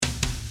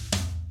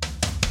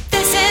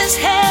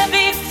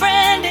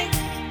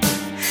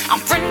I'm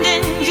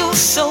friending you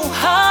so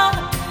hard.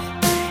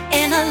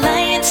 An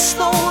alliance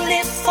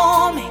slowly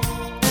forming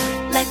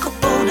like a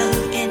boulder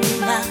in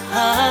my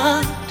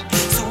heart.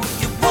 So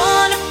if you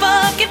wanna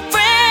fucking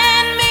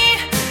friend me,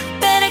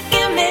 better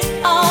give me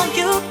all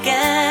you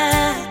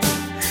got.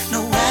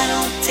 No, I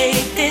don't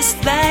take this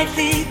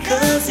lightly,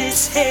 cause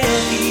it's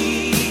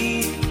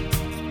heavy,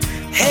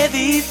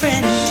 heavy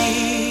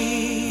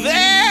friendly.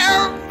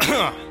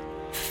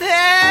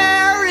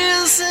 There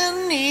is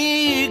an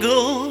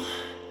eagle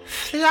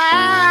flying.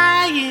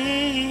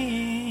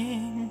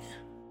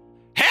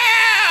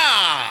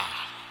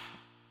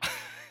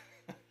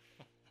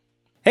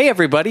 Hey,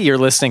 everybody, you're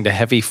listening to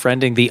Heavy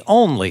Friending, the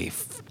only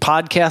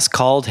podcast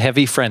called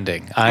Heavy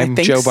Friending. I'm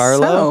Joe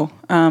Barlow.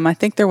 So. I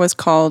think there was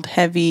called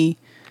Heavy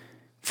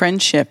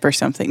Friendship or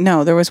something.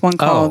 No, there was one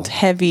called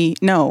Heavy.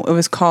 No, it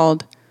was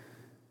called...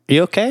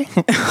 You okay?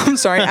 I'm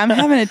sorry. I'm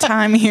having a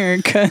time here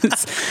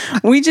because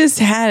we just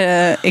had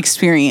a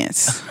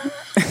experience.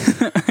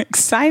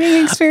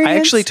 Exciting experience. I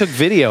actually took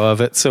video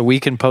of it so we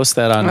can post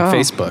that on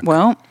Facebook.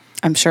 Well,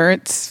 I'm sure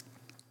it's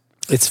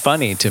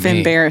funny to me.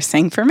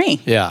 Embarrassing for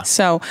me. Yeah.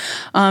 So,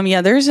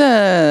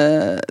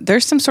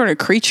 there's some sort of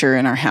creature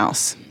in our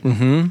house.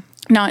 Mm-hmm.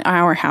 Not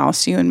our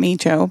house, you and me,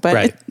 Joe, but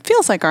It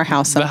feels like our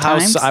house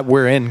sometimes. The house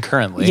we're in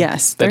currently.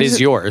 Yes. That is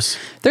yours.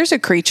 There's a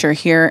creature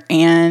here,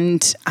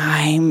 and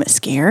I'm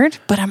scared,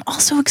 but I'm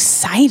also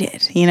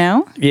excited, you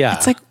know? Yeah.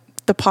 It's like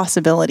the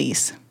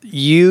possibilities.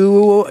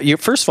 You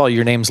first of all,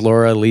 your name's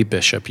Laura Lee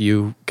Bishop.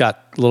 You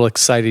got a little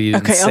excited. You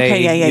didn't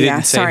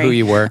say Sorry. who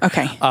you were.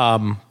 Okay.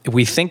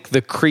 We think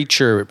the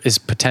creature is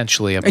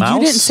potentially a mouse.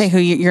 You didn't say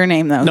your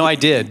name though. No, I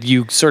did.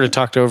 You sort of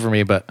talked over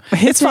me, but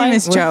his name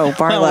is Joe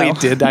Barlow. No, I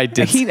did. I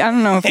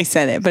don't know if he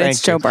said it, but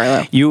it's Joe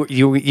Barlow.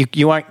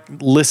 You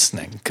aren't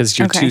listening because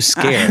you're too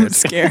scared. I'm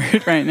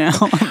scared right now. I'm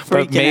freaking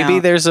but maybe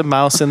out. There's a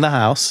mouse in the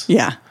house.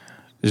 Yeah.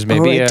 There's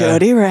maybe a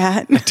dirty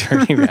rat. A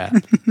dirty rat.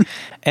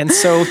 And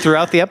so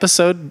throughout the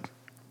episode,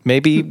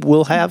 maybe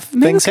we'll have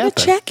things happen.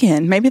 Check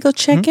in. Maybe they'll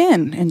check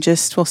in and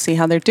we'll see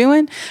how they're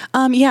doing.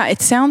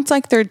 It sounds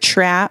like they're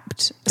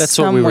trapped That's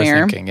somewhere. what we were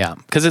thinking, yeah.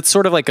 Because it's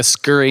sort of like a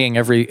scurrying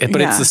but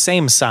it's the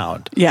same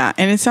sound. Yeah,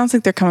 and it sounds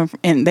like they're coming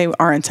in. They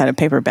are inside a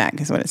paper bag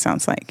is what it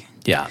sounds like.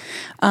 Yeah.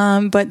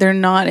 But they're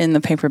not in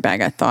the paper bag,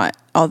 I thought.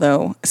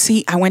 Although,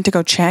 I went to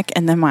go check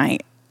and then my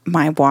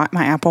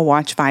Apple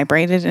Watch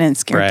vibrated and it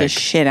scared the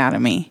shit out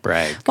of me.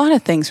 Brag. A lot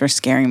of things were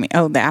scaring me.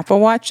 Oh, the Apple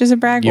Watch is a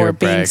brag or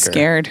being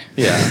scared?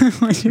 Yeah.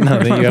 No,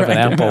 then you have an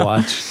Apple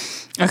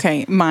Watch.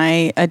 Okay,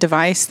 a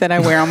device that I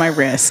wear on my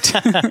wrist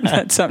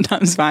that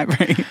sometimes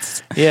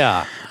vibrates.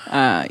 Yeah.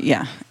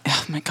 Yeah.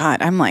 Oh my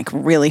God, I'm like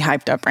really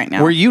hyped up right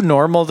now. Were you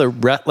normal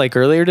like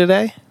earlier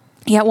today?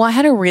 Yeah, well, I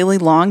had a really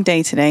long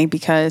day today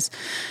because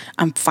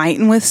I'm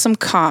fighting with some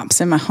cops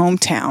in my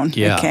hometown.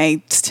 Yeah.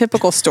 Okay, it's a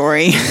typical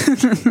story.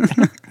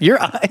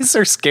 Your eyes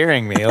are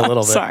scaring me a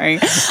little bit. Sorry,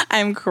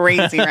 I'm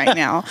crazy right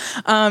now.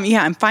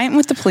 I'm fighting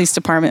with the police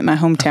department in my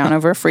hometown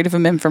over a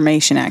Freedom of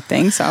Information Act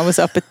thing. So I was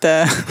up at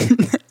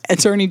the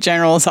Attorney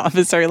General's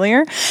office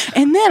earlier,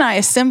 and then I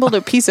assembled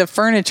a piece of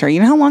furniture. You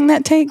know how long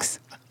that takes?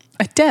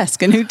 A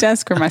new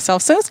desk for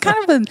myself. So it's kind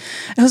of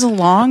it was a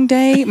long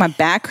day. My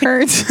back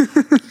hurts.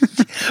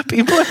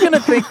 People are going to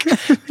think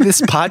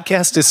this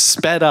podcast is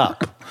sped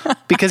up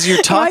because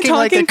you're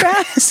talking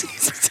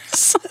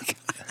fast.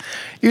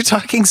 You're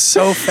talking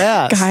so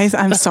fast. Guys,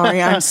 I'm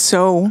sorry. I'm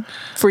so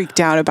freaked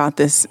out about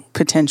this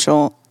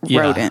potential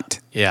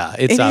rodent. Yeah,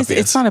 it's obvious.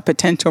 It's not a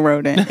potential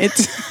rodent.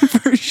 It's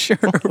for sure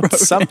a rodent.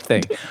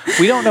 Something.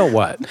 We don't know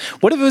what.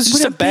 What if it was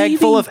just a bag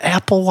full of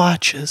Apple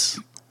Watches?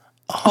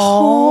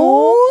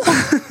 Oh.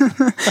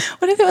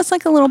 What if it was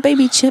like a little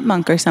baby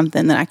chipmunk or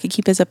something that I could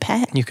keep as a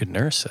pet? You could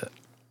nurse it.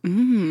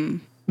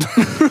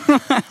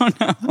 I don't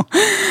know.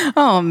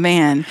 Oh,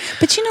 man.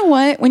 But you know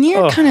what? When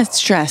you're kind of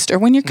stressed or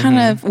when you're kind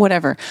of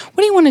whatever,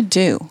 what do you want to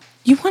do?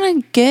 You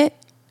want to get...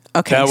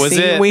 Okay, that was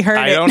it. We heard it.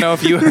 I don't know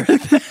if you heard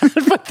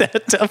that, but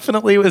that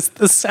definitely was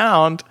the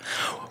sound.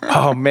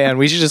 Oh, man.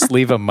 We should just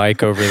leave a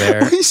mic over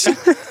there.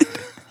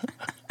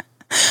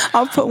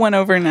 I'll put one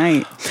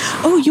overnight.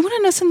 Oh, you want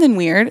to know something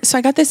weird? So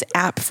I got this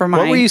app for my...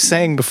 What were you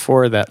saying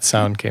before that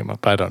sound came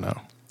up? I don't know.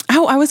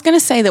 Oh, I was going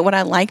to say that what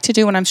I like to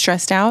do when I'm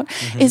stressed out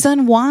is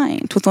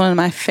unwind with one of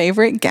my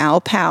favorite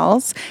gal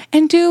pals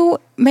and do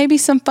maybe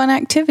some fun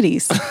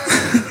activities.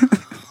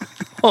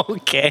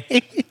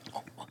 Okay.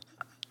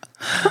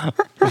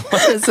 What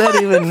does that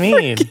even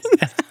mean?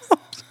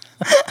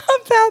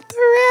 About the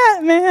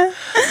rat, man.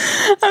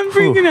 I'm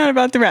freaking out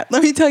about the rat.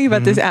 Let me tell you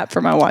about this app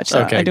for my watch.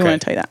 Though. Okay, I do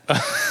want to tell you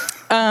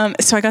that.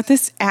 So I got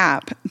this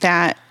app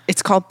that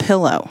it's called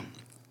Pillow.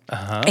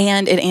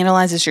 And it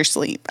analyzes your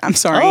sleep. I'm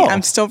sorry.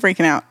 I'm still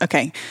freaking out.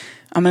 Okay.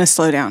 I'm going to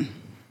slow down.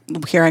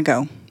 Here I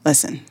go.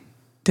 Listen.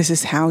 This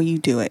is how you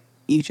do it.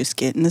 You just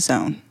get in the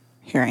zone.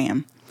 Here I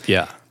am.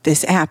 Yeah.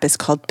 This app is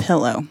called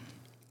Pillow.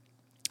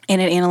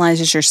 And it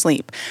analyzes your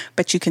sleep.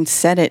 But you can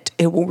set it.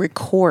 It will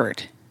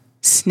record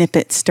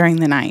snippets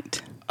during the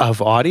night.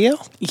 Of audio?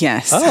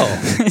 Yes.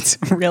 Oh. It's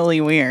really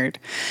weird.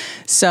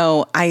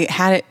 So I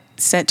had it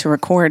set to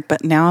record,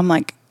 but now I'm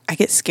like, I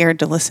get scared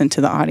to listen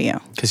to the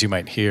audio. Because you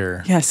might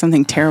hear. Yeah,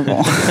 something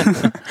terrible.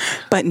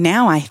 But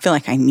now I feel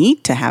like I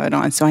need to have it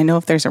on so I know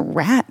if there's a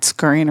rat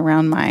scurrying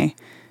around my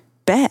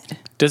bed.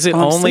 Does it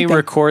only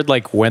record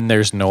like when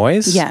there's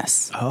noise?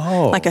 Yes.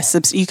 Oh. Like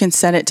you can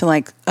set it to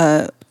like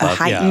a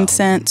heightened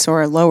sense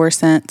or a lower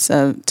sense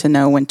to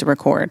know when to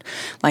record.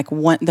 Like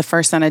the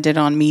first time I did it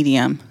on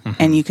medium,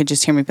 and you could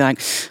just hear me be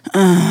like,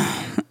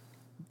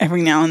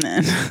 every now and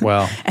then.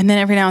 Well. And then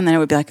every now and then it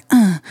would be like,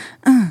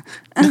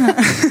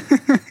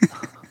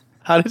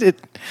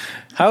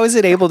 How is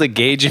it able to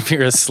gauge if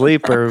you're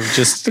asleep or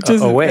just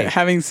awake?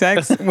 Having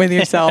sex with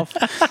yourself.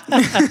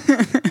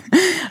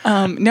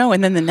 No,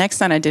 and then the next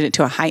time I did it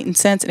to a heightened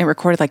sense, and it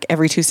recorded like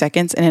every 2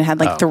 seconds, and it had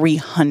like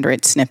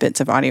 300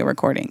 snippets of audio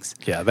recordings.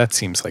 Yeah, that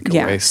seems like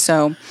a waste.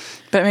 So,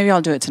 but maybe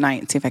I'll do it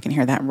tonight and see if I can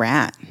hear that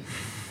rat.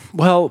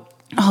 Well,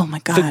 oh my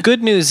God. The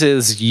good news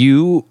is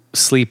you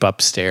sleep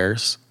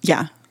upstairs.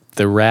 Yeah.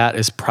 The rat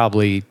is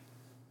probably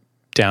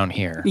down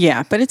here.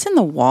 Yeah, but it's in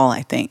the wall,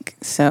 I think.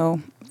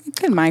 So it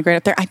could migrate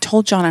up there. I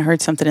told John I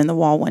heard something in the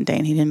wall one day,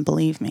 and he didn't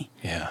believe me.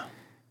 Yeah.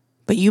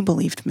 But you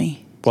believed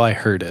me. Well, I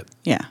heard it.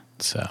 Yeah.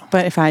 So.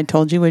 But if I had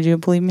told you, would you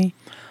have believed me?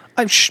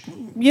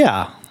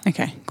 Yeah.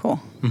 Okay,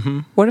 cool. Mm-hmm.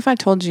 What if I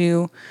told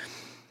you,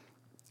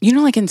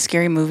 like in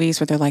scary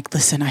movies where they're like,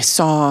 listen, I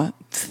saw a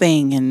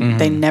thing, and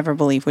they never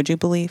believe. Would you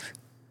believe?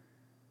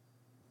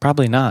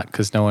 Probably not,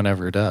 because no one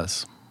ever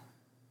does.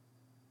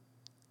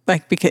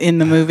 Like because in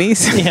the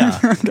movies? Yeah.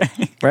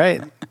 Okay.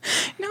 Right?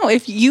 No,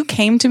 if you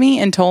came to me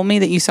and told me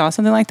that you saw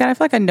something like that, I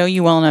feel like I know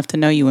you well enough to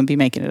know you wouldn't be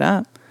making it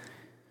up.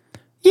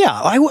 Yeah,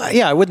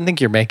 I wouldn't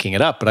think you're making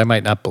it up, but I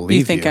might not believe you.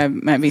 You think I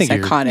might be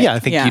psychotic? I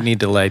think you need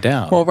to lay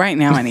down. Well, right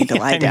now I need to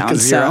lie down.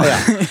 So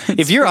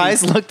if your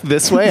eyes looked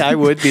this way, I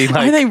would be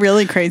like... Are they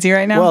really crazy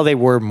right now? Well, they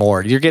were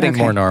more. You're getting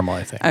more normal,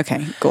 I think.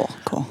 Okay, cool.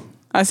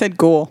 I said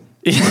cool.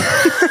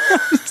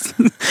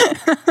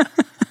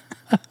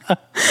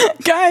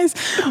 Guys,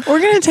 we're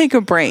going to take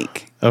a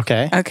break.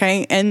 Okay.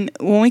 And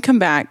when we come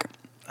back,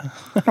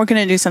 we're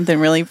going to do something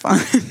really fun.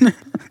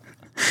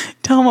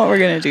 Tell them what we're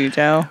going to do,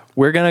 Joe.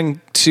 We're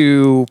going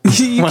to...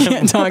 You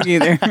can't talk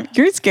either.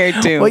 You're scared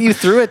too. Well, you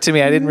threw it to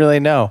me. I didn't really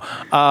know.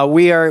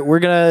 We're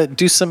going to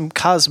do some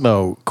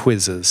Cosmo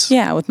quizzes.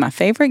 Yeah, with my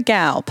favorite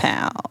gal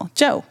pal,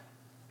 Joe.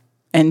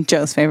 And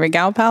Joe's favorite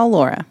gal pal,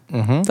 Laura.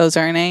 Mm-hmm. Those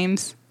are our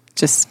names.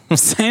 Just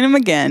saying them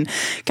again.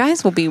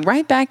 Guys, we'll be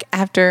right back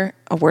after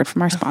a word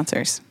from our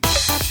sponsors.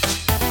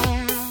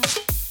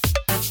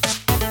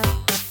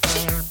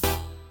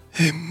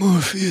 Hey,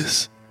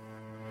 Morpheus.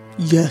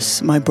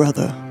 Yes, my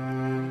brother.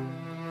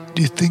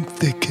 Do you think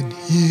they can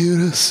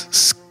hear us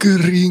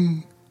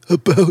scurrying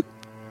about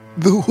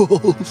the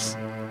walls?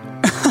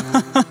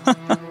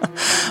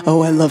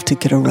 Oh, I love to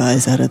get a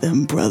rise out of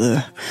them,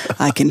 brother.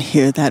 I can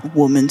hear that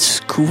woman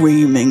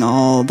screaming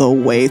all the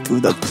way through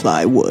the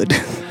plywood.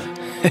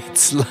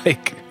 It's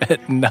like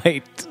at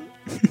night.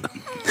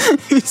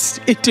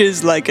 It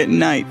is like at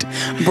night,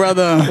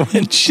 brother.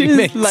 When she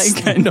makes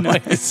like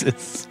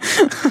noises.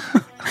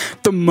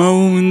 The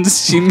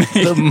moans she makes.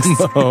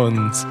 The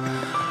moans.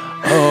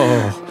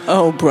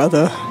 Oh,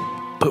 brother.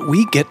 But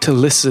we get to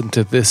listen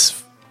to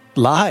this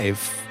live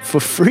for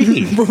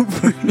free.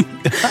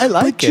 I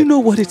like but you know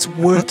what? It's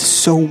worth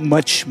so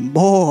much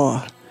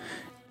more.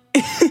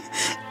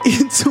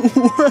 It's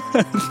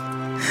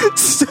worth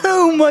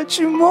so much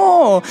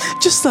more.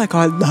 Just like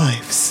our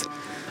lives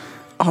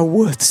are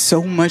worth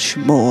so much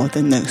more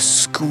than the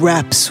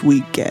scraps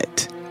we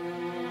get.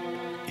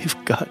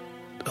 You've got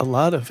a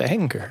lot of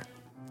anger.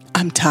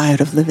 I'm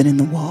tired of living in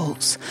the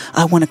walls.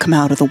 I want to come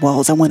out of the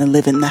walls. I want to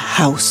live in the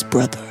house,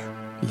 brother.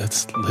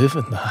 Let's live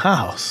in the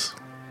house.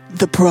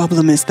 The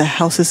problem is the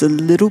house is a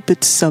little bit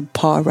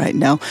subpar right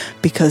now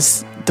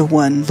because the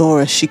one,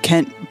 Laura, she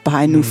can't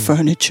buy new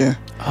furniture.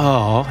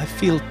 Oh, I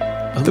feel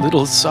a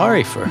little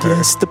sorry for her.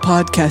 Yes, the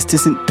podcast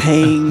isn't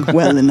paying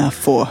well enough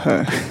for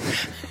her.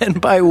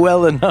 And by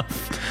well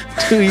enough,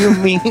 do you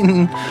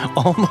mean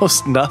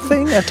almost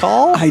nothing at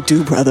all? I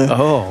do, brother.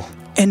 Oh.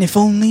 And if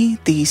only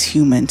these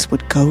humans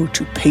would go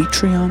to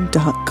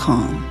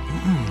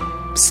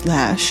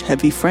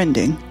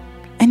patreon.com/heavyfriending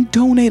and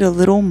donate a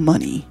little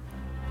money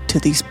to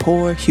these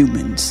poor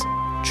humans.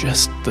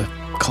 Just the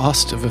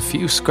cost of a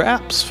few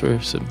scraps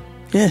for some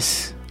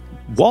yes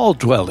wall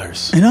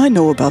dwellers. And I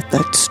know about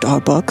that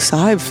Starbucks.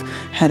 I've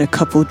had a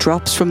couple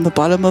drops from the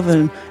bottom of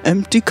an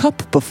empty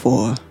cup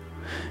before.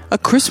 A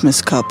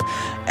Christmas cup.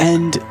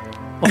 And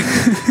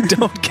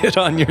don't get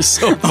on your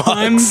soapbox.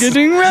 I'm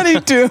getting ready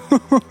to.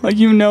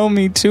 You know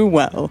me too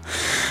well.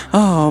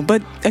 Oh,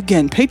 but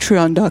again,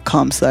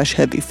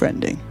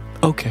 patreon.com/heavyfriending.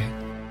 Okay.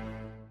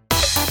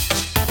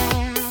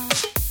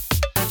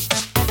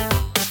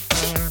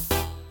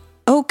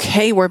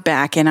 Okay, we're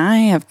back, and I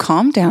have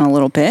calmed down a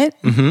little bit.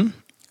 Mm-hmm.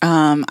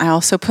 I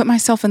also put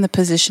myself in the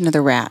position of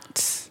the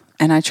rats,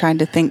 and I tried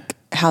to think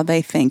how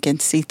they think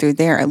and see through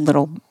their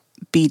little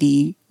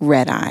beady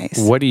red eyes.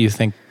 What do you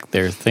think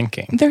they're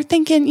thinking? They're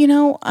thinking,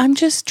 I'm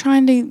just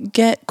trying to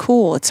get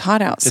cool. It's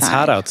hot outside. It's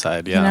hot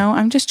outside, yeah.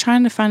 I'm just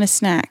trying to find a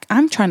snack.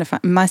 I'm trying to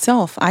find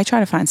myself. I try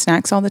to find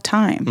snacks all the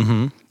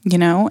time.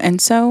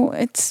 And so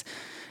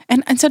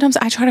and sometimes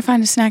I try to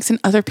find snacks in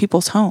other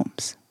people's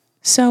homes.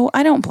 So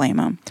I don't blame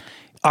them.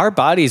 Our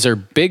bodies are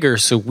bigger,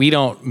 so we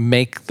don't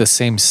make the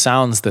same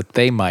sounds that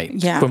they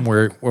might when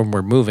we're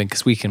moving,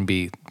 because we can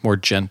be more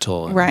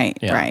gentle. Right.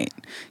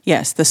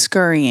 Yes, the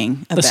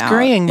scurrying. The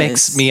scurrying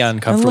makes me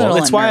uncomfortable.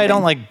 It's why I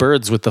don't like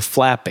birds with the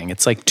flapping.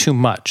 It's like too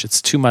much.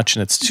 It's too much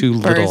and it's too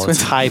little.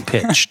 It's high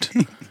pitched.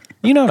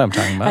 You know what I'm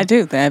talking about. I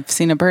do. I've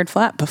seen a bird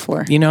flap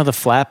before. The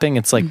flapping,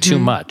 it's like too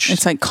much.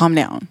 It's like, calm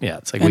down. Yeah,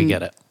 it's like, we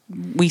get it.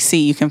 We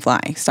see you can fly.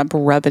 Stop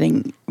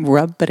rubbing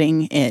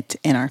it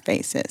in our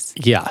faces.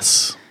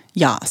 Yes.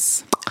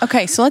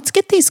 Okay, so let's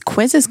get these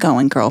quizzes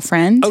going,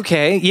 girlfriend.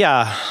 Okay,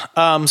 yeah.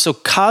 So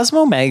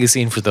Cosmo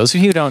Magazine, for those of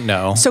you who don't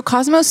know. So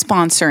Cosmo's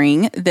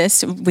sponsoring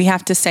this. We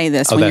have to say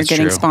this when you're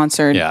getting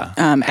sponsored. Yeah.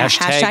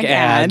 Hashtag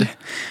ad.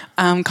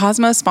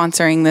 Cosmo's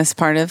sponsoring this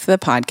part of the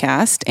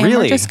podcast. And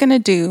really? We're just going to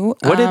do...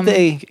 What did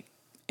they...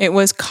 It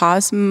was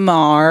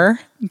Cosmo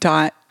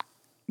at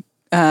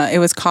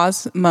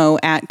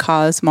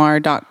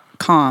cosmar.com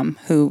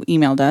who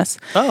emailed us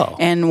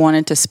and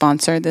wanted to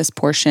sponsor this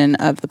portion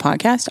of the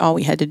podcast. All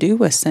we had to do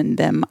was send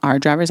them our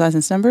driver's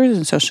license numbers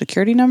and social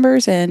security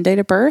numbers and date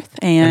of birth.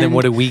 And then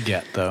what do we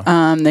get, though?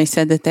 They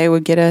said that they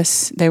would get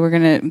us,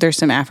 there's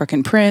some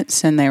African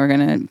prints, and they were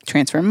going to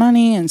transfer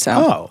money. And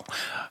so...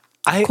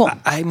 Cool.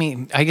 I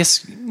mean, I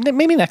guess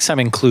maybe next time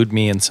include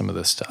me in some of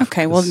this stuff.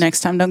 Okay, well, next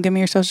time don't give me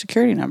your social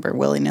security number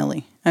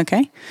willy-nilly,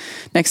 okay?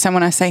 Next time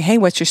when I say, hey,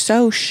 what's your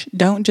soch,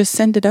 don't just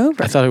send it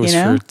over. I thought it was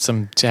for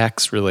some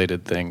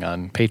tax-related thing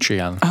on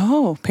Patreon.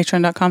 Oh,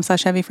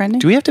 patreon.com/heavyfriending.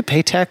 Do we have to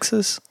pay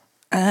taxes?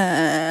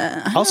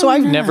 Also,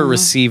 I've never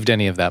received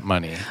any of that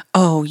money.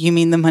 Oh, you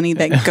mean the money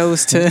that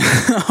goes to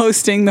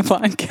hosting the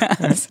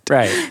podcast?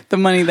 Right. The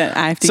money that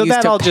I have to use to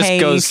pay So that all just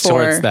goes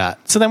towards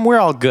that. So then we're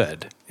all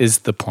good, is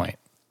the point.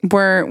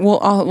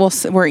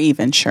 We're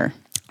even, sure.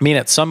 I mean,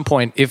 at some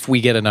point, if we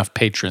get enough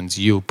patrons,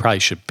 you probably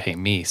should pay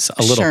me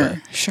a little bit.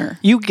 Sure.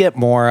 You get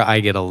more, I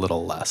get a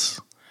little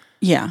less.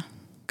 Yeah.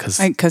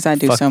 Because I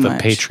do so much.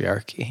 Fuck the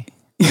patriarchy.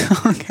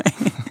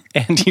 Okay.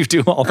 And you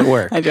do all the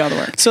work. I do all the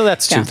work. So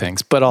that's two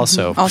things. But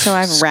also... Also,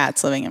 I have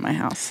rats living in my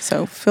house,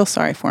 so feel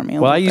sorry for me a little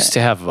bit. Well, I used to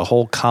have a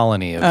whole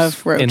colony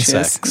of roaches.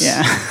 Insects.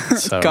 Yeah.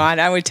 So. God,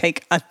 I would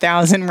take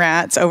 1,000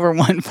 rats over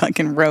one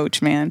fucking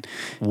roach, man.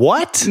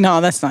 What? No,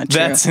 that's not true.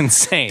 That's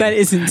insane. That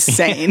is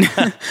insane.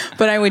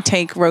 But I would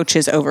take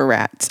roaches over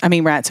rats. I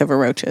mean, rats over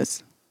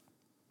roaches.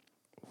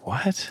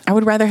 What? I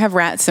would rather have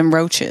rats than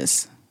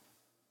roaches.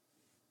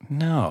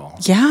 No.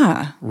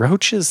 Yeah.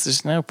 Roaches,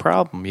 there's no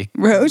problem.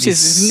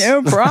 Roaches is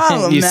no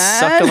problem, you man.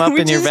 suck them up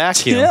in your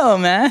vacuum. Chill,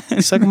 man.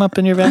 You suck them up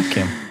in your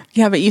vacuum.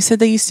 Yeah, but you said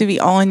they used to be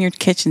all in your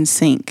kitchen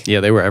sink.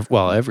 Yeah, they were,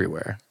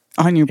 everywhere.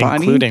 On your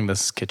body? Including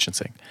this kitchen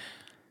sink.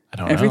 I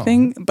don't know.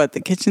 Everything but the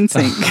kitchen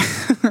sink.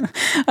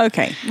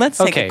 Okay, let's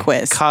take a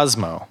quiz.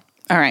 Cosmo.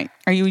 All right.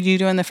 Are you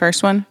doing the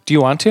first one? Do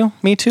you want to?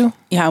 Me too?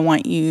 Yeah, I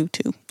want you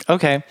to.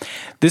 Okay.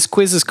 This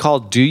quiz is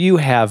called Do You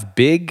Have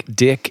Big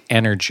Dick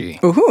Energy?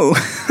 Ooh.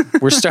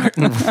 We're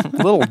starting a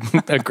little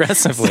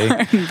aggressively.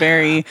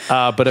 Very.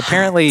 But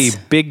apparently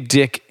big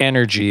dick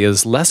energy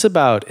is less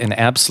about an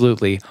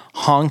absolutely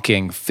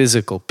honking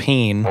physical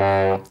peen.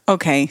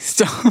 Okay.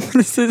 So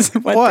this is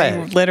what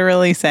they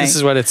literally say. This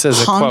is what it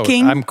says.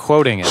 Honking? I'm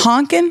quoting it.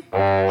 Honking?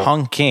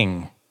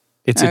 Honking.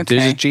 There's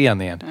a G on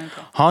the end. Okay.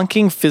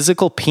 Honking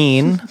physical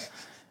peen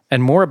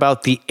and more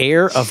about the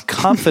air of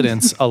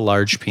confidence a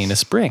large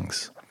penis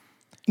brings.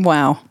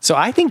 Wow. So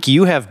I think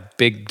you have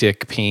big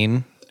dick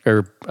peen,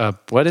 or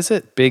what is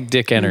it? Big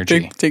dick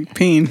energy. Big dick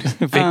peen.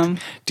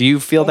 Do you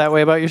feel that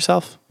way about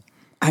yourself?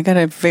 I got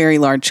a very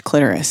large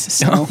clitoris,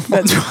 so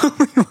that's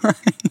probably why.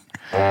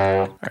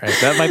 All right,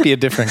 that might be a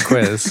different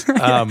quiz. Do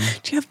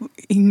you have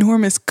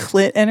enormous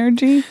clit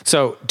energy?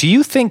 So do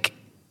you think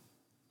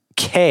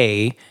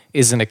K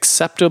is an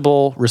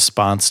acceptable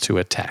response to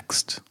a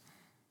text?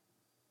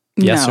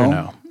 Yes or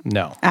no?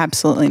 No.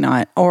 Absolutely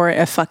not. Or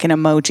a fucking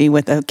emoji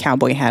with a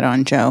cowboy hat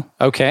on, Joe.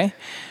 Okay.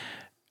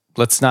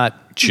 Let's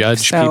not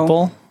judge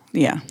people.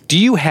 Yeah. Do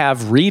you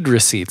have read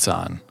receipts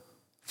on?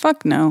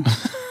 Fuck no.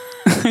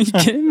 Are you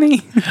kidding me?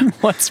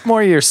 What's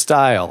more your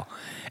style?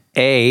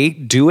 A,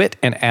 do it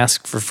and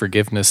ask for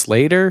forgiveness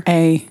later.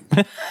 A.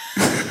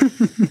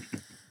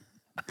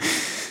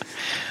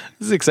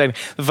 This is exciting.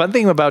 The fun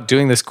thing about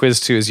doing this quiz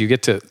too is you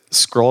get to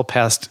scroll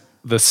past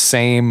the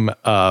same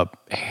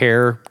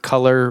hair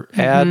color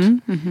ad.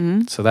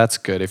 Mm-hmm. So that's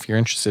good. If you're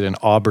interested in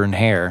auburn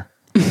hair,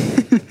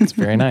 it's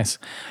very nice.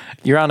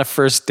 You're on a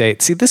first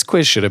date. See, this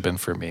quiz should have been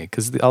for me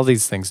because all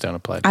these things don't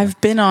apply to me. I've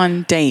been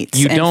on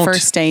dates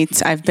first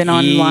dates. I've been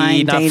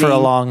online not dating. for a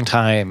long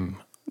time.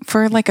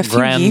 For like a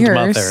few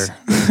years.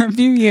 A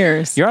few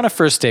years. You're on a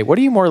first date. What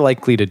are you more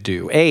likely to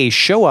do? A,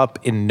 show up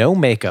in no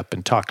makeup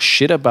and talk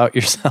shit about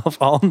yourself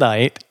all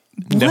night,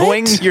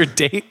 knowing your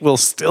date will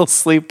still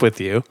sleep with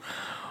you.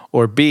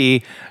 Or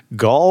B,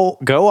 go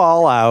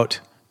all out,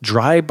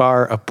 dry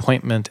bar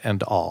appointment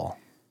and all.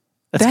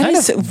 That's That kind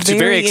is of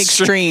very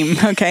extreme.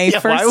 Okay. Yeah,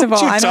 why First of would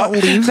all, you I don't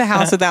leave the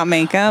house without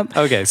makeup.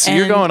 Okay, so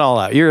you're And going all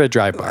out. You're a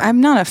dry bar. I'm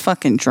not a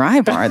fucking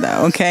dry bar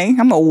though. Okay.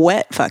 I'm a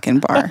wet fucking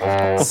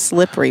bar.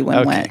 Slippery when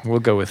Okay, wet.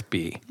 we'll go with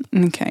B.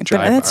 Okay.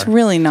 Dry But that's bar.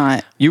 really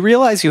not. You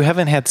realize you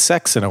haven't had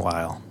sex in a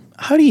while.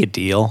 How do you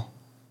deal?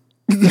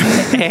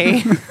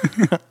 A,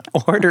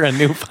 order a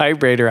new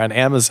vibrator on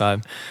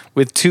Amazon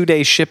with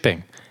 2-day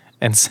shipping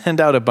and send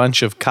out a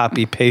bunch of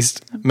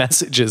copy-paste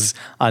messages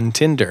on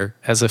Tinder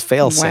as a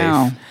failsafe.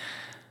 Wow.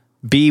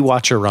 B,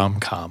 watch a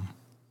rom-com.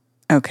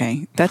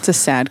 Okay. That's a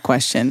sad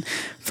question.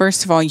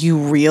 First of all, you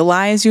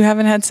realize you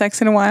haven't had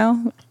sex in a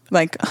while?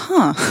 Like,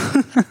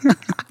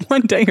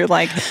 one day you're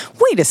like,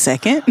 wait a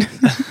second.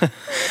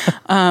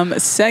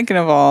 Second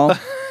of all,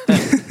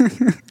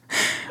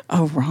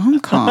 a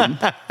rom-com.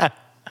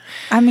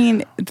 I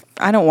mean,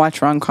 I don't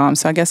watch rom-coms,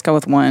 so I guess go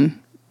with one.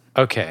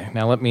 Okay,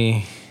 now let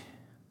me...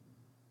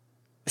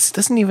 This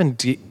doesn't even...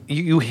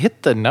 You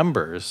hit the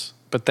numbers,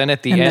 but then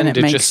at the And end then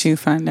it makes you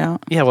find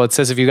out. Yeah, well, it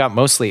says if you got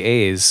mostly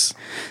A's.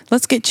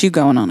 Let's get you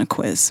going on a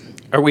quiz.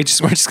 We're just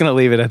going to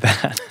leave it at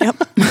that.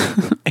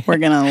 Yep. We're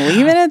going to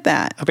leave it at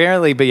that.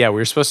 Apparently, but yeah, we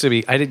were supposed to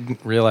be... I didn't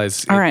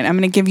realize... All right, I'm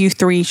going to give you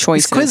 3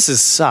 choices. These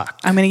quizzes suck.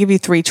 I'm going to give you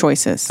 3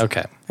 choices.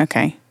 Okay.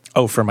 Okay.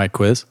 Oh, for my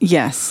quiz?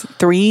 Yes,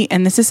 3,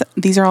 and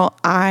these are all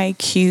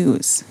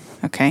IQs.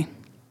 Okay.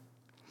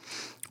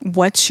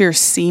 What's your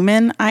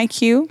semen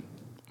IQ?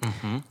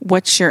 Mm-hmm.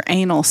 What's your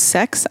anal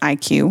sex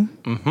IQ?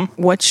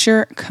 Mm-hmm. What's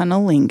your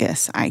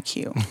cunnilingus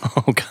IQ?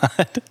 Oh,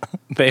 God.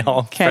 They all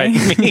Okay.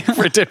 frighten me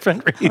for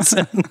different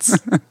reasons.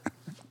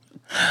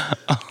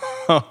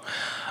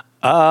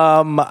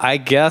 I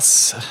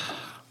guess...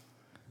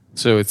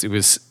 So it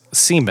was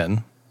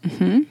semen,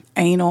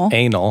 Anal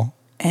anal,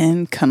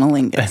 and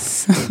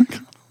cunnilingus.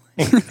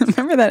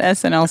 Remember that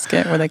SNL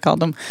skit where they called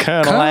them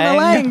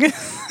Cunniling?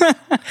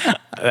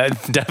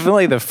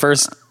 Definitely the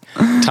first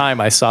time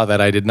I saw that,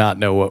 I did not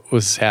know what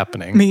was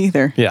happening. Me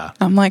either. Yeah.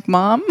 I'm like,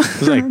 Mom?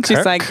 Like,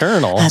 She's like,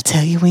 Colonel. I'll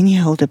tell you when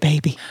you hold a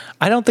baby.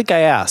 I don't think I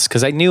asked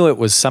because I knew it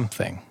was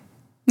something.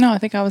 no, I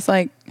think I was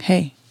like,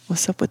 hey,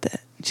 what's up with it?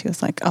 She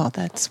was like, oh,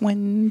 that's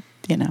when,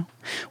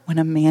 when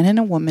a man and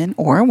a woman,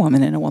 or a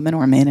woman and a woman,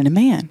 or a man and a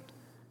man,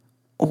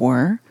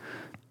 or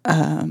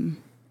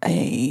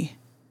a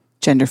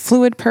gender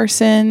fluid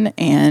person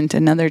and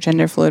another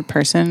gender fluid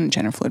person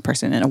and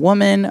a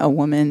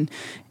woman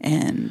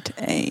and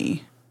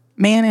a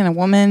man and a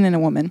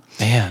woman,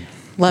 Man.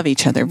 love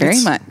each other very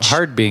It's much.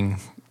 hard being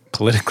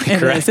politically It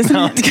correct. is, isn't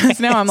it? Because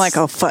now I'm like,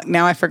 oh, fuck,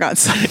 now I forgot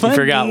something. You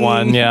forgot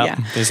one. Yeah.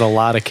 There's a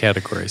lot of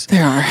categories.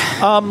 There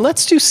are.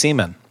 Let's do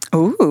semen.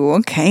 Ooh,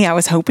 okay. I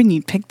was hoping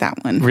you'd pick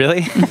that one.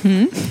 Really?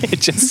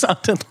 It just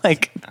sounded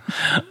like,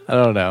 I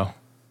don't know,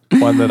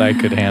 one that I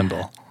could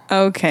handle.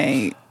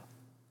 Okay.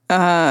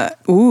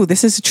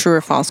 This is a true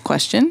or false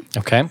question.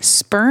 Okay.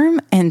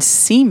 Sperm and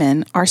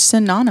semen are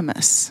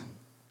synonymous.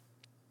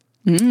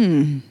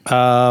 Yeah,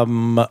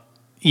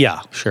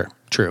 sure.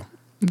 True.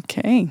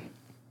 Okay.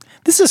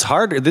 This is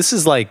harder. This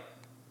is like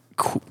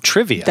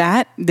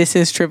trivia. This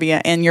is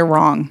trivia, and you're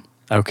wrong.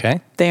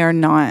 Okay. They are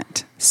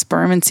not.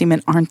 Sperm and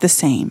semen aren't the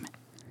same.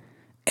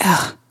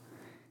 Ugh.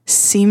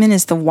 Semen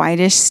is the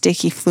whitish,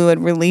 sticky fluid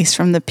released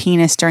from the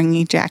penis during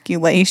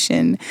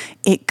ejaculation.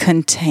 It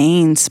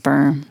contains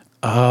sperm.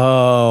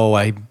 Oh,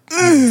 of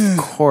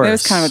course. That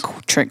was kind of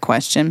a trick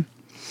question.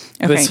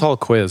 Okay. This whole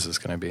quiz is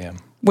going to be him.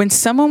 When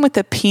someone with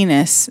a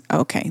penis,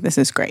 okay, this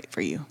is great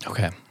for you.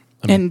 Okay.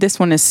 And this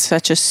one is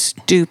such a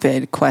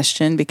stupid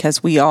question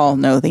because we all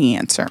know the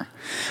answer.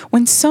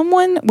 When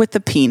someone with a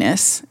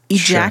penis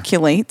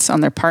ejaculates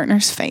on their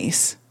partner's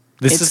face,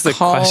 This is the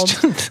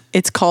question.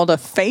 It's called a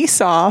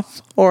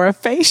face-off or a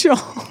facial.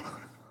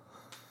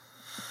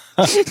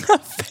 A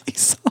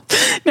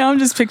face-off. Now I'm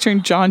just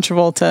picturing John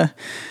Travolta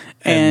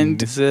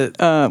and is it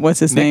what's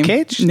his Nick name?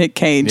 Cage? Nick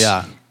Cage.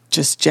 Yeah.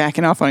 Just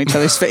jacking off on each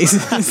other's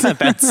faces. That's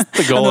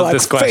the goal of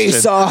this question.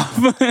 Face off.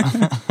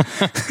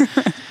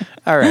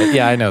 All right.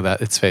 Yeah, I know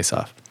that. It's face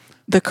off.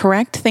 The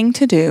correct thing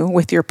to do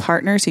with your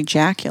partner's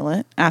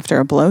ejaculate after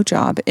a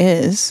blowjob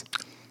is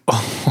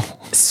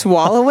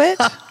swallow it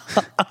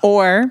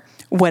or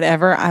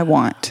whatever I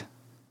want.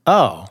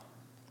 Oh.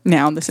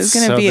 Now, this is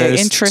going to So be an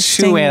there's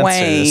interesting two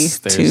way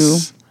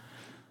answers. to...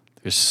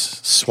 There's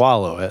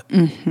swallow it.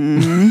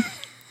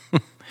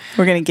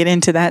 We're going to get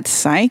into that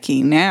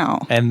psyche now.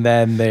 And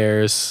then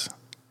there's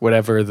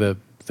whatever the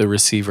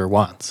receiver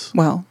wants.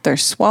 Well,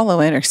 there's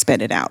swallow it or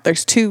spit it out.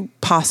 There's 2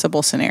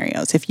 possible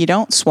scenarios. If you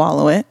don't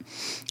swallow it,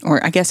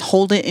 or I guess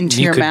hold it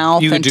into your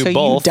mouth you could do until you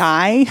both.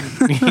 die.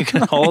 You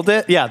can hold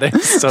it. Yeah.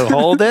 So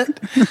hold it.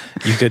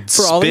 You could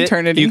For all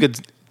eternity. You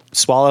could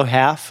swallow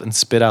half and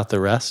spit out the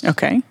rest.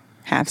 Okay.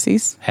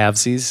 Halfsies.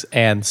 Halvesies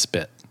and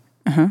spit.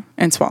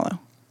 And swallow.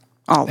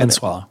 All of And it.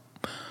 swallow.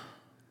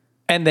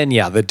 And then,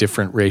 yeah, the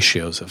different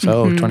ratios of,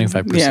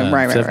 25%, Yeah,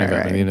 right,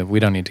 75%. right. We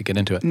don't need to get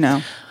into it.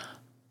 No.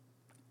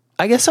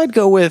 I guess I'd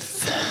go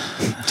with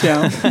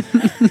Joe.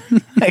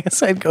 I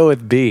guess I'd go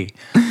with B.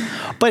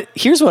 But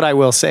here's what I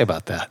will say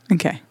about that.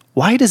 Okay.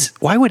 Why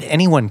would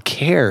anyone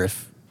care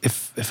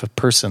if a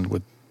person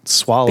would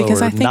swallow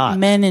Because or I think not?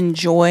 men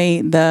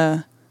enjoy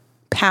the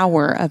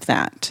power of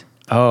that.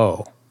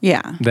 Oh,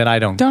 Yeah. then I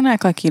don't. Don't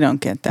act like you don't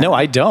get that. No,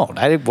 I don't.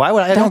 Why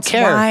would I? Don't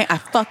care. That's why I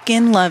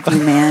fucking love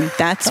you, man.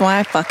 That's why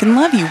I fucking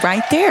love you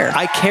right there.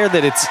 I care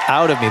that it's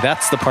out of me.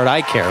 That's the part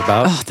I care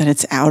about. Oh, that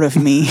it's out of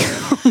me.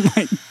 Oh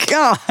my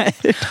God.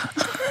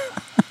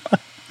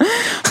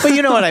 But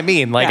you know what I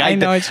mean. Like Yeah, I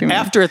know what you mean.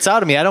 After it's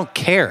out of me, I don't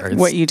care.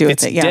 What you do with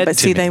it's it. Yeah. dead But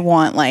to see, me. they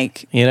want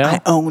like, You know? I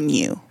own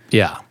you.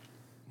 Yeah.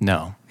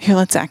 No. Here,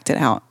 let's act it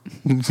out.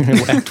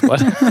 Act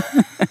what?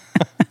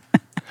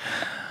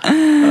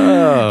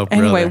 Oh,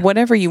 Anyway, brother.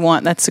 whatever you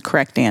want, that's the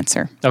correct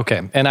answer.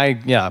 Okay. And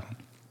I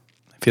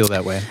feel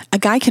that way. A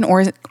guy can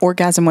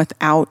orgasm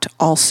without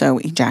also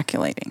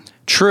ejaculating.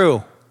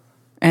 True.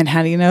 And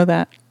how do you know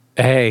that?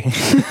 Hey.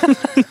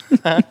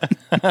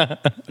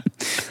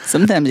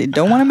 Sometimes you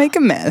don't want to make a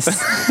mess.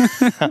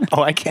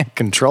 Oh, I can't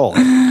control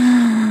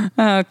it.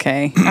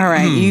 Okay. All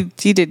right. You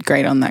did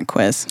great on that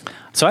quiz.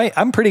 So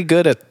I'm pretty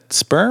good at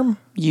sperm.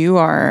 You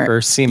are.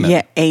 Or semen.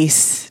 Yeah,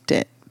 aced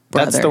it,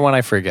 brother. That's the one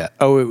I forget.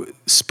 Oh,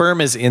 sperm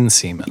is in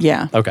semen.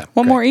 Yeah. Okay.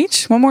 One great. more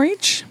each? One more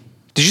each?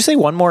 Did you say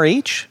one more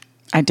each?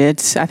 I did.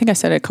 I think I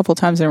said it a couple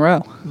times in a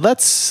row.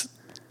 Let's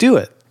do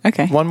it.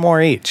 Okay. One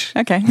more each.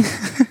 Okay.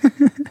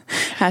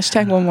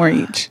 Hashtag one more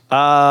each.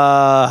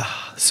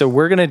 So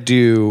we're going to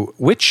do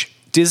which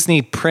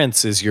Disney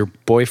prince is your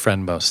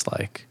boyfriend most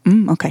like?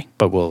 Okay.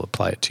 But we'll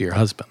apply it to your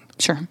husband.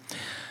 Sure.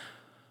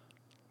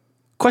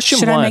 Question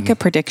Should one. I make a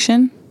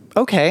prediction?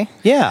 Okay.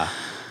 Yeah.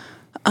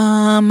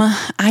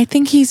 I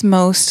think he's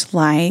most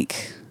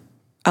like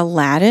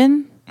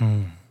Aladdin,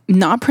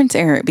 not Prince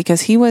Eric,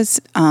 because he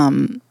was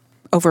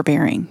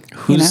overbearing.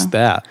 Who's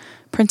that?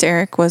 Prince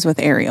Eric was with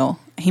Ariel.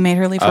 He made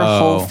her leave her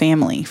whole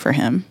family for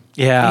him.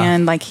 Yeah.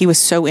 And like he was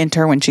so into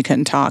her when she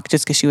couldn't talk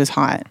just because she was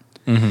hot.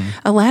 Mm-hmm.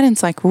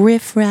 Aladdin's like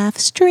riff raff,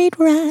 street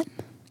rat.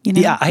 You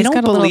know, Yeah, I he's don't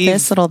got a believe little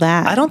this, little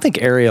that. I don't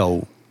think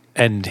Ariel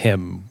and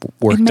him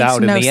worked makes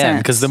out in no the end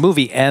because sense. the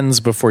movie ends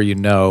before you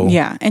know.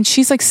 Yeah, and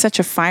she's like such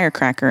a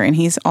firecracker, and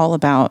he's all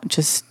about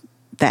just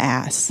the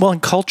ass. Well,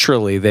 and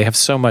culturally, they have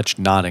so much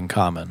not in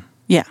common.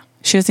 Yeah,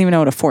 she doesn't even know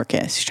what a fork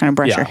is. She's trying to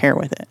brush Yeah. her hair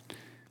with it.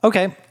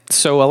 Okay,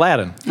 so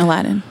Aladdin.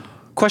 Aladdin.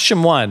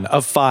 Question 1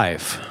 of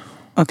 5.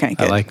 Okay,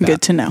 good. like that.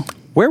 Good to know.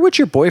 Where would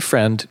your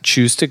boyfriend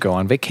choose to go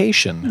on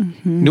vacation?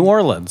 New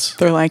Orleans,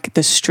 They're like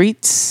the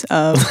streets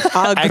of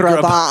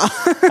Agrabah.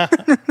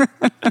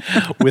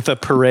 with a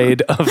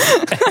parade of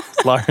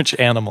large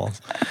animals.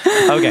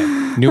 Okay,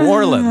 New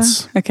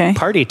Orleans. Okay.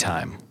 Party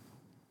time.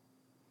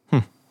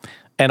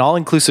 An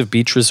all-inclusive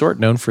beach resort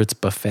known for its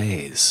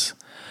buffets.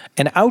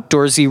 An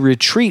outdoorsy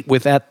retreat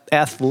with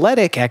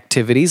athletic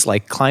activities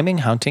like climbing,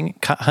 hunting,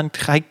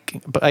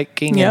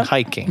 biking, Yep. and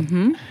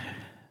hiking.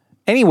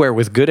 Anywhere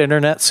with good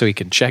internet so he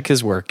can check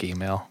his work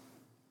email.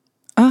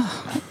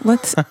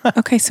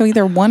 Okay, so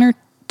either 1 or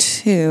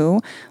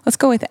 2. Let's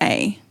go with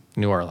A.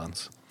 New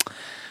Orleans.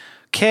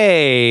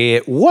 Okay,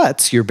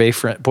 what's your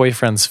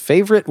boyfriend's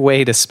favorite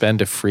way to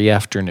spend a free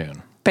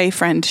afternoon?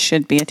 Bayfriend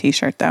should be a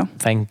t-shirt though.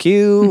 Thank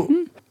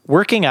you.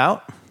 Working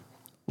out,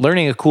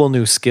 learning a cool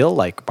new skill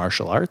like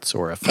martial arts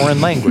or a foreign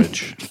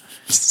language,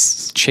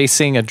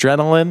 chasing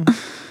adrenaline,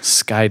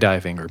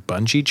 skydiving or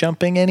bungee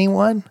jumping,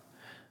 anyone?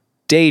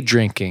 Day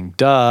drinking,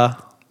 duh.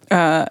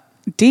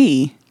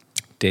 D.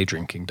 Day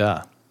drinking,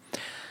 duh.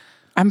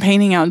 I'm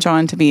painting out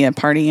John to be a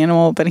party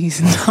animal, but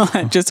he's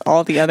not. Just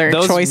all the other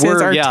choices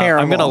are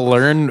terrible. I'm going to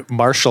learn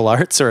martial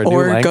arts or a new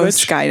or language. go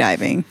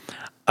skydiving.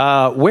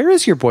 Where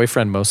is your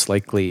boyfriend most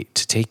likely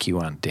to take you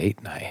on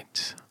date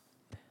night?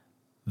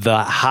 The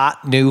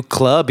hot new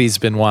club he's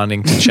been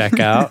wanting to check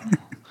out.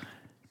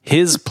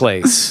 His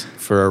place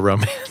for a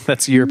romance.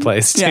 That's your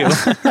place too. Yeah.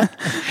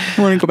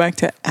 Want to go back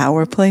to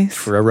our place?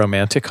 For a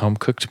romantic home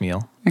cooked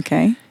meal.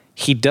 Okay.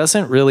 He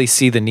doesn't really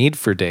see the need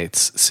for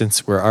dates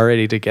since we're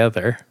already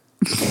together.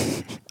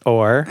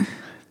 Or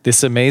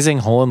this amazing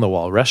hole in the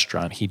wall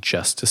restaurant he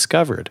just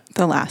discovered.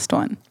 The last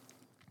one.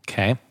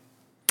 Okay.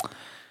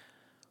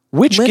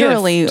 Which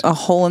Literally, gift? a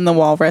hole in the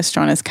wall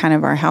restaurant is kind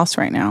of our house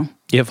right now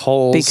You have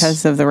holes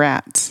because of the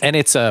rats. and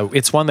it's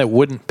one that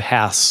wouldn't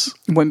pass.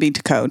 Wouldn't be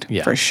to code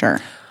Yeah. for sure.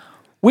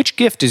 Which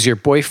gift is your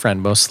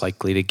boyfriend most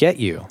likely to get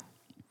you?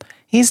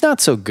 He's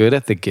not so good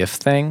at the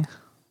gift thing.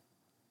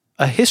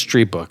 A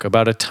history book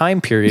about a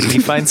time period he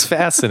finds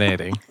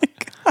fascinating.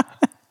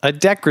 A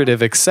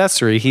decorative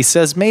accessory he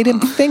says made him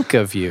think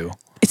of you.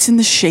 It's in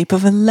the shape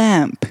of a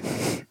lamp.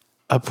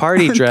 A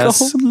party dress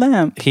Gold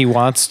lamp. he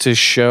wants to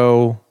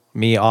show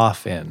me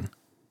off in.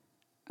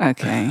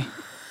 Okay.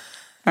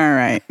 All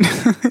right.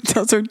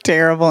 Those are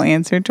terrible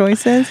answer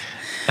choices.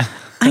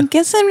 I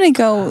guess I'm going to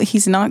go,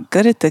 he's not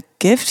good at the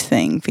gift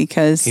thing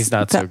because He's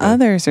not the so good.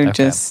 others are Okay.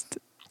 just,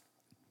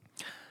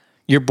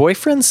 Your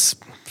boyfriend's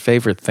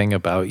favorite thing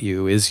about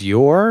you is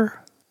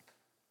your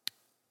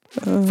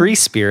free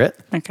spirit,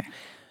 okay.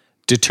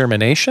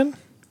 determination,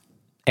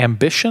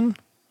 ambition,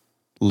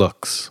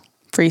 looks.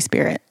 Free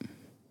spirit.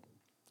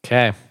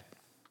 Okay.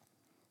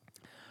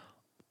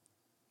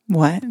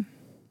 What?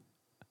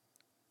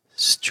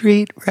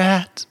 Street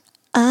rat.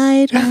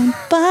 I don't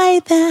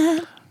buy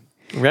that.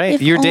 Right.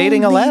 If You're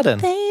dating only Aladdin.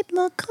 They'd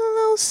look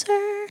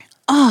closer.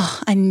 Oh,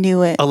 I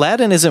knew it.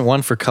 Aladdin isn't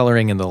one for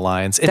coloring in the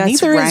lines, and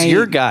That's neither right. is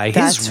your guy.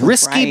 That's His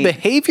risky right.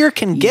 behavior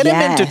can get him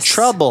into Yes.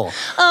 trouble.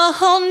 A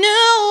whole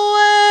new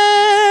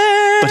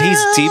world. But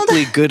he's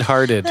deeply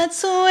good-hearted.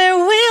 That's where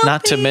we'll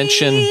Not to be.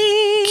 mention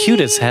cute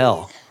as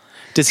hell.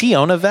 Does he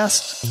own a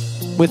vest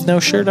with no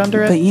shirt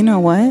under But it? you know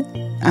what?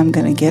 I'm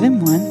gonna get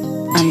him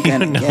one. I'm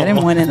gonna get him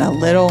one in a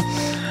little,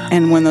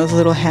 and one of those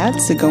little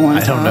hats that go on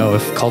I don't know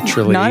if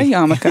culturally. Not a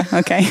yarmulke,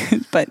 okay,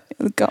 but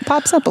it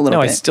pops up a little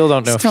No, bit. I still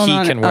don't know if he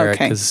not- can wear it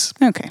okay. 'cause-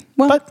 Okay,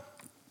 well, But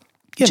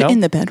you know, in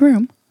the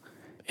bedroom,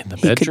 in the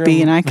he bedroom, could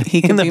be, and he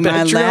in could the be my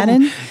bedroom,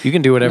 Aladdin. You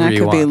can do whatever and I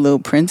you could be a want. little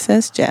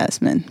Princess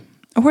Jasmine,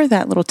 or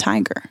that little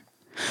tiger.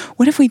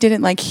 What if we did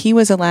it like he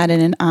was Aladdin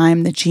and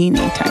I'm the genie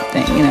type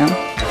thing? You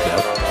know?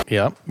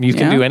 Yep. You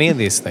can Yeah. do any of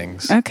these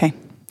things. Okay.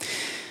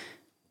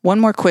 One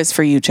more quiz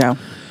for you, Joe.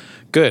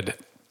 Good.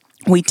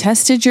 We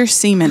tested your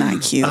semen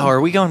IQ. Oh, are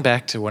we going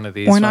back to one of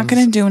these? We're not ones?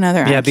 going to do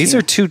another. Yeah, IQ. these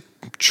are too.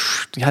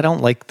 I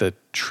don't like the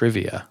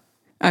trivia.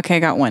 Okay, I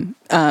got one.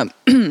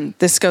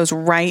 This goes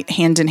right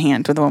hand in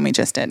hand with the one we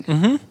just did.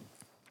 Mm-hmm.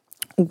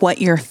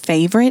 What your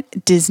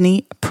favorite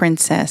Disney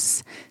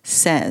princess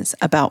says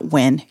about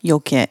when you'll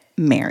get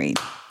married.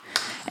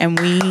 And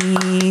we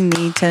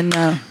need to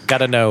know.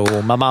 Gotta know.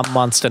 My mom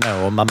wants to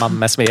know. My mom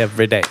mess me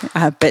every day.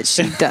 I bet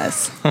she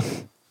does.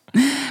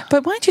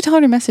 But why don't you tell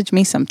her to message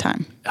me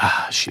sometime?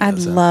 She I'd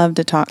doesn't. love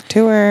to talk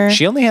to her.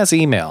 She only has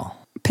email.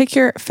 Pick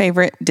your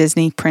favorite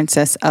Disney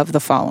princess of the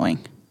following.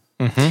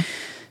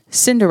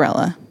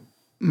 Cinderella,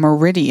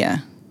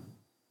 Meridia,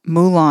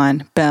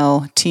 Mulan,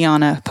 Belle,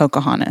 Tiana,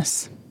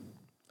 Pocahontas.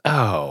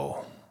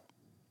 Oh.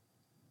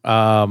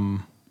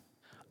 I'm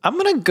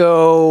gonna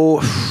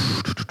go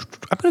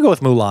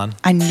with Mulan.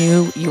 I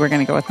knew you were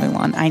going to go with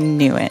Mulan. I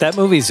knew it. That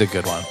movie's a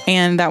good one.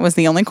 And that was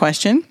the only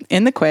question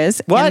in the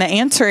quiz. What? And the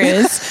answer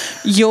is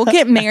you'll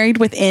get married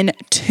within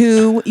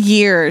 2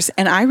 years.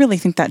 And I really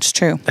think that's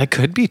true. That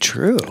could be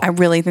true. I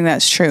really think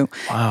that's true.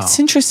 Wow. It's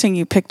interesting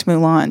you picked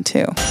Mulan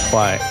too.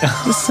 Why?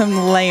 There's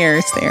some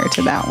layers there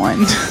to that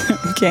one.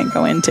 Can't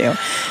go into.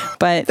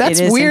 But That's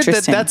it is weird that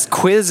interesting. that's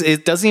quiz.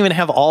 It doesn't even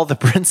have all the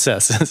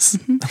princesses.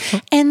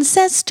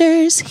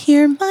 Ancestors,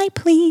 hear my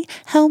plea.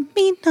 Help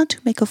me not to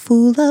make a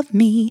fool of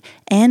me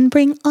and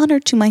bring honor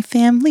to my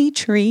family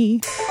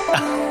tree.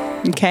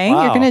 Okay,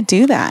 Wow. you're going to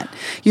do that.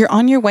 You're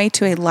on your way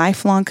to a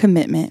lifelong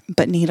commitment,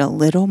 but need a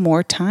little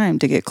more time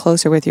to get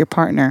closer with your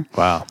partner.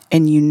 Wow.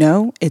 And you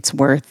know it's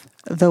worth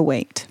the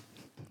wait.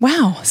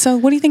 Wow. So,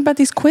 what do you think about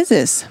these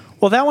quizzes?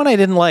 Well, that one I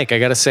didn't like. I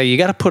got to say, you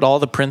got to put all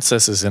the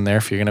princesses in there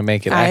if you're going to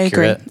make it I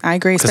accurate.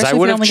 agree. 'Cause Especially if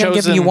would you're have only going to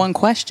give you chosen- one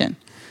question.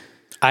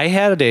 I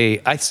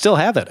still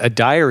have it, a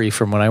diary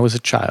from when I was a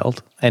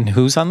child. And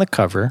who's on the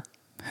cover?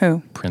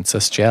 Who?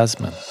 Princess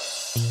Jasmine.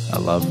 I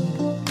love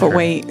But her.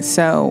 wait,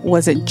 so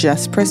was it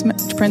just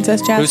Princess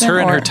Jasmine? It was her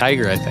and or- her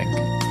tiger, I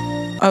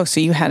think. Oh, so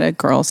you had a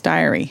girl's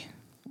diary.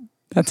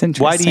 That's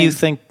interesting. Why do you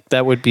think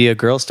that would be a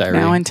girl's diary?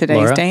 Now in today's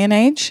Laura? day and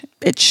age,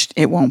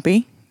 it won't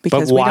be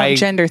because we why- don't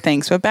gender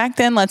things. But back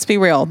then, let's be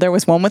real. There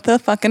was one with the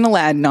fucking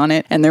Aladdin on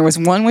it, and there was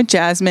one with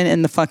Jasmine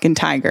and the fucking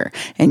tiger.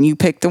 And you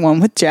picked the one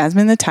with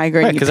Jasmine and the tiger,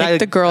 Right, and you 'cause picked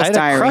the girl's I had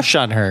diary. a crush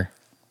on her.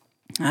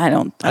 I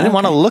don't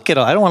want to look at.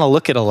 I don't want to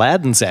look at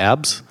Aladdin's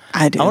abs.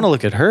 I do. I want to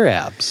look at her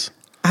abs.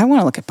 I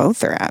want to look at both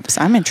their apps.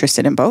 I'm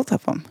interested in both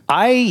of them.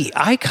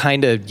 I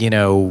kind of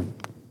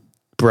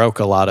broke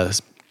a lot of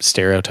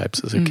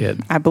stereotypes as a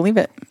kid. I believe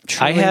it. I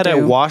Truly had a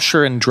do.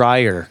 washer and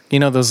dryer. You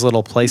know those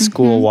little play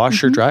school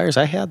washer dryers?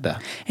 I had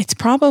that. It's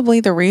probably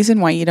the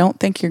reason why you don't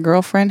think your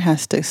girlfriend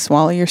has to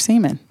swallow your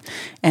semen.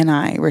 And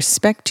I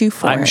respect you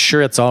for I'm it.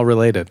 sure it's all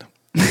related.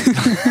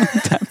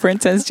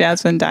 Princess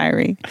Jasmine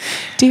diary.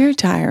 Dear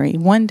diary,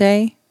 one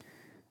day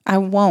I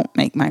won't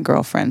make my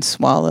girlfriend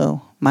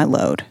swallow my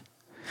load.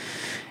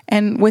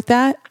 And with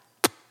that,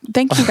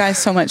 thank you guys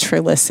so much for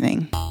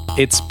listening.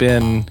 It's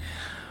been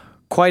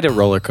quite a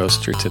roller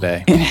coaster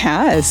today. It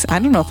has. I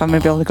don't know if I'm going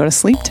to be able to go to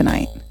sleep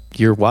tonight.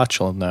 Your watch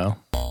will know.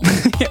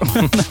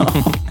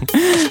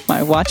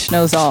 My watch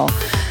knows all.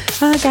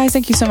 Guys,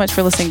 thank you so much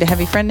for listening to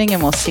Heavy Friending,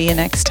 and we'll see you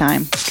next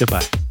time.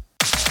 Goodbye.